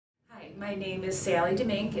My name is Sally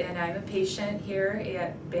Demink and I'm a patient here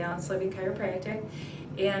at Balanced Living Chiropractic.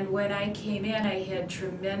 And when I came in, I had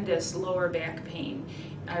tremendous lower back pain.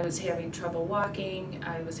 I was having trouble walking,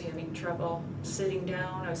 I was having trouble sitting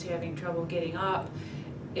down, I was having trouble getting up.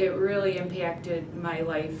 It really impacted my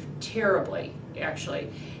life terribly, actually,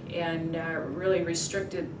 and really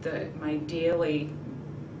restricted my daily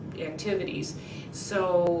activities.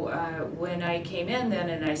 So when I came in then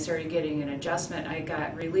and I started getting an adjustment, I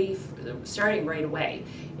got relief starting right away.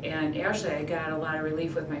 And actually I got a lot of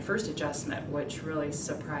relief with my first adjustment, which really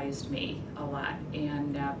surprised me a lot.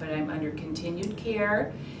 And but I'm under continued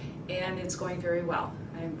care and it's going very well.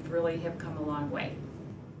 I really have come a long way.